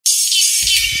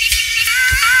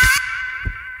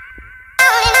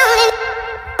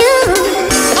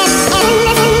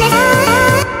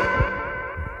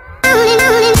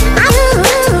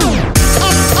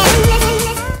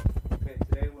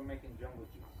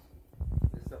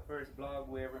the first vlog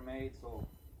we ever made, so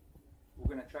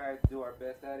we're gonna try to do our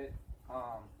best at it.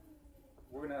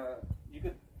 You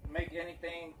could make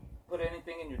anything, put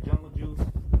anything in your jungle juice.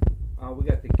 We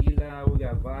got tequila, we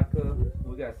got vodka,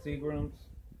 we got Seagrams,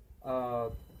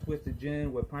 twisted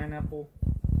gin with pineapple.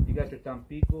 You got your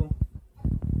Tampico,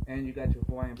 and you got your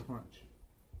Hawaiian punch.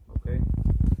 Okay,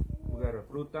 we got a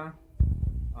fruta.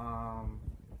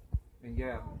 And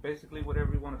yeah, basically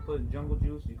whatever you want to put in jungle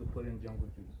juice, you can put in jungle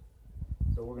juice.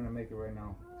 So we're gonna make it right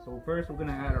now. So first we're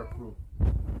gonna add our fruit.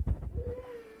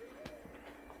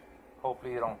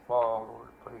 Hopefully it don't fall all over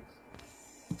the place.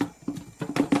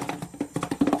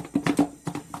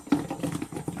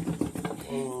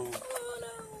 Ooh.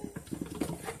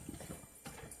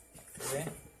 Okay.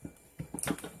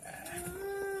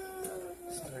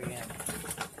 Stir in.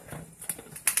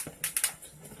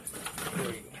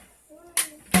 There you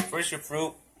go. First your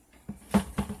fruit.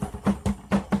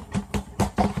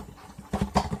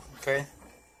 Okay.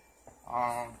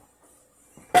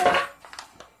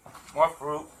 More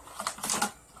fruit.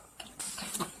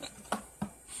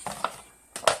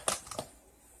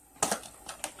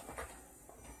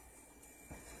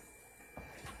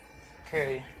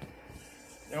 Okay.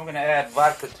 Then we're gonna add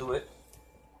vodka to it.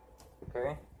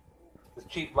 Okay. It's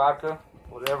cheap vodka.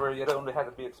 Whatever. You don't have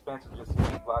to be expensive. Just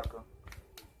cheap vodka.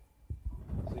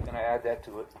 So you're gonna add that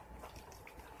to it.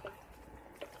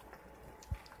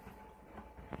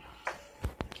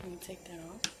 Can you take that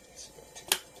off?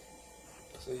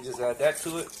 So you just add that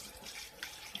to it.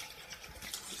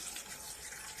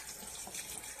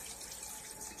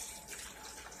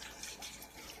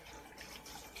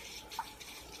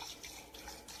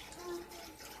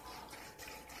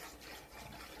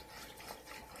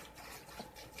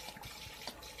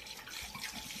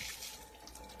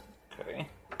 Okay.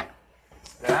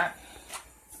 That.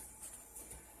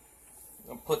 I'm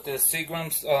gonna put the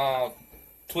Seagram's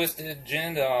twisted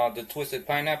gin, the twisted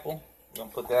pineapple. I'm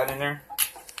gonna put that in there.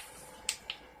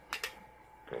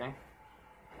 Okay.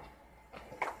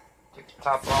 Take the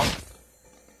top off.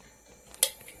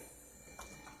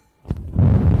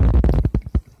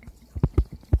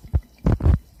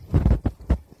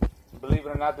 Believe it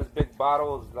or not, this big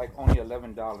bottle is like only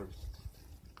 $11.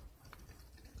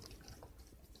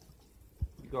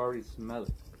 You can already smell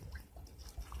it.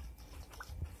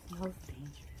 Smells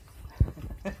dangerous.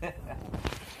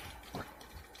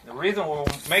 The reason we're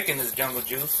making this jungle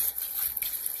juice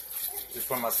is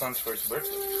for my son's first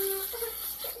birthday.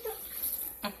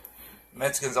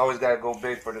 Mexicans always gotta go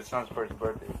big for their son's first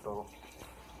birthday, so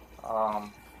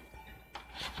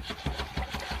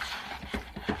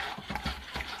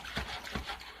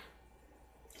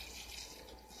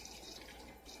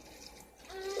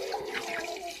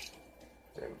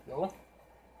there we go.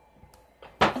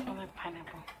 Smell like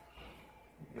pineapple.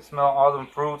 You can smell all them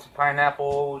fruits,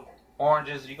 pineapple,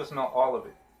 oranges, you can smell all of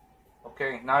it.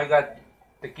 Okay, now you got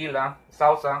tequila,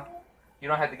 salsa. You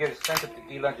don't have to get expensive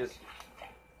tequila, just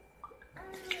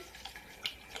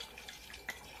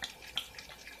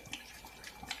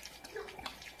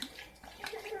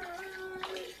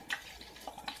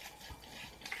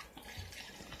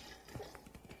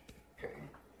okay,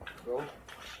 go.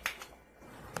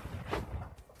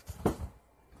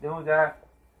 Then we got,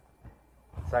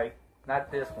 sorry,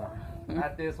 not this one.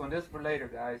 Not this one, this is for later,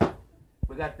 guys.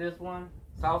 We got this one,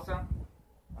 salsa,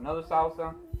 another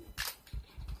salsa.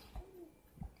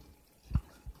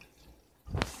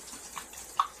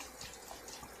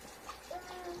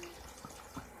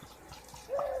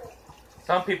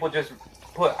 Some people just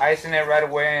put ice in it right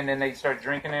away and then they start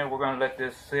drinking it. We're gonna let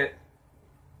this sit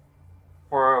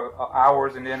for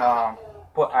hours and then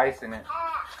put ice in it.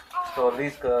 So at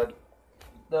least the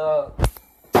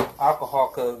alcohol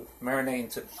could marinate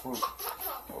into the fruit.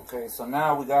 Okay, so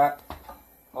now we got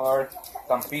our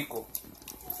Tampico.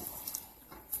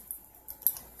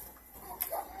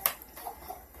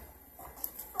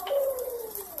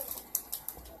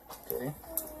 Okay.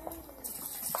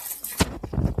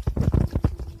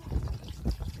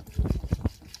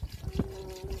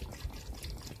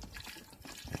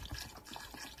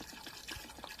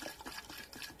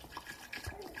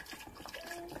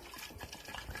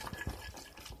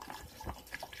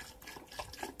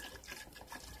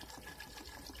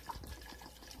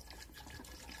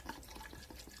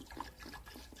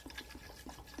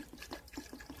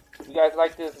 If you guys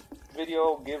like this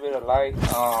video, give it a like.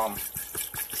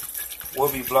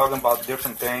 We'll be vlogging about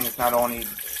different things, not only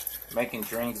making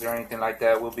drinks or anything like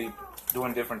that. We'll be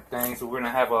doing different things. So we're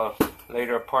gonna have a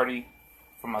later party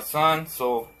for my son.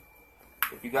 So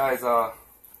if you guys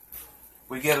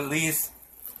we get at least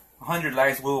 100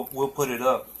 likes, we'll put it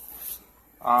up.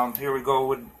 Here we go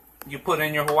with you put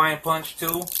in your Hawaiian Punch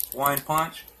too. Hawaiian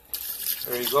Punch.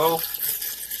 There you go.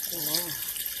 Amen.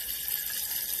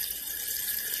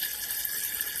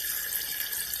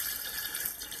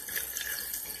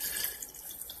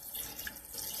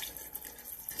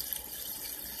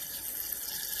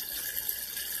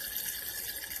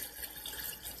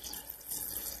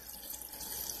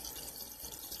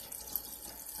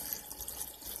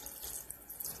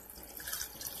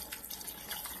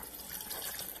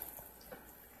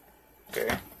 Okay.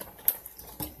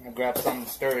 I'm gonna grab something to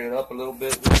stir it up a little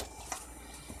bit.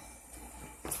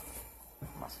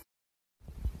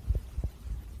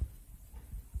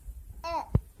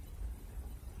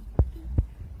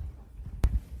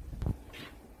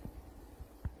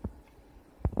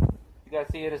 You guys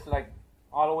see it? It's like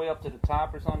all the way up to the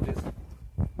top or something. Just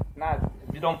not.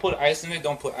 If you don't put ice in it,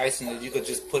 don't put ice in it. You could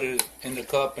just put it in the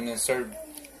cup and then serve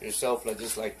yourself like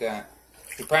just like that.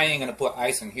 You probably ain't gonna put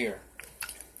ice in here.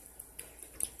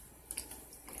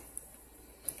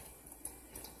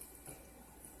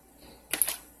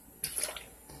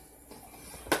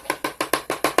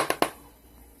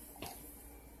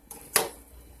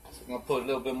 I'm gonna put a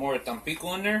little bit more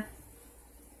Tampico in there.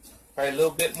 Probably a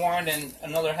little bit more, and then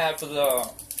another half of the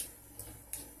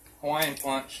Hawaiian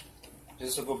Punch.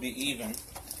 This will be even.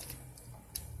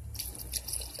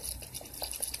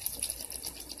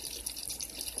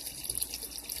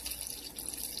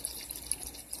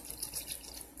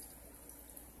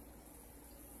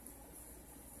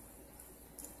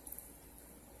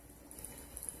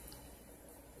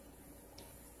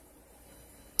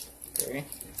 Okay.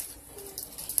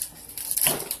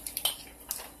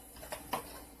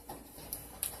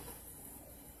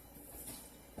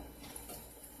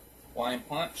 Hawaiian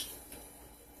Punch.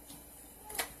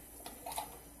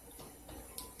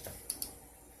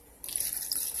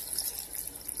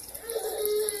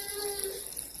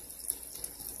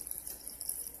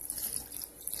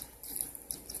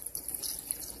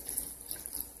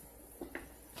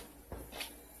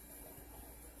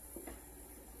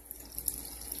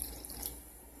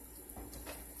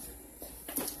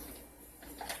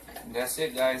 That's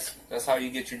it, guys. That's how you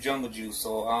get your jungle juice.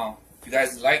 So, if you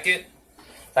guys like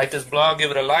this blog,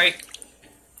 give it a like.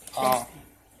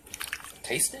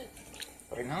 Taste it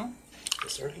right now.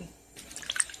 It's early.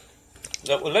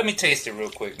 Well, let me taste it real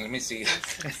quick. Let me see.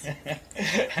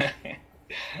 Let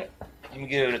me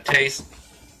give it a taste.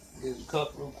 Give it a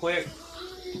cup real quick.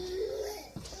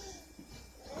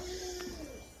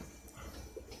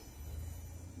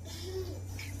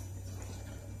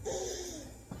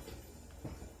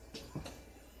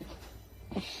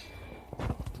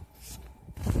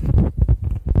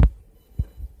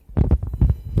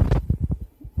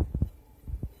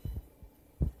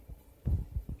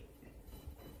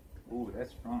 Ooh,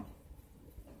 that's strong.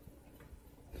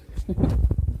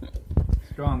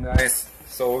 Strong, guys.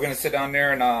 So we're gonna sit down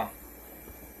there and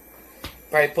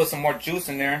probably put some more juice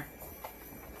in there.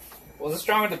 Well, the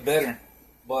stronger the better,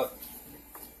 but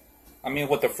I mean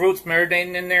with the fruits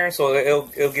marinating in there, so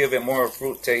it'll give it more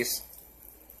fruit taste.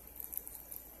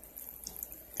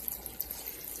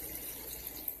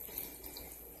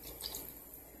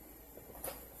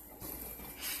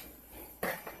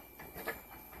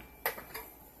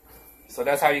 So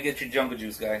that's how you get your jungle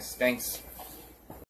juice, guys. Thanks.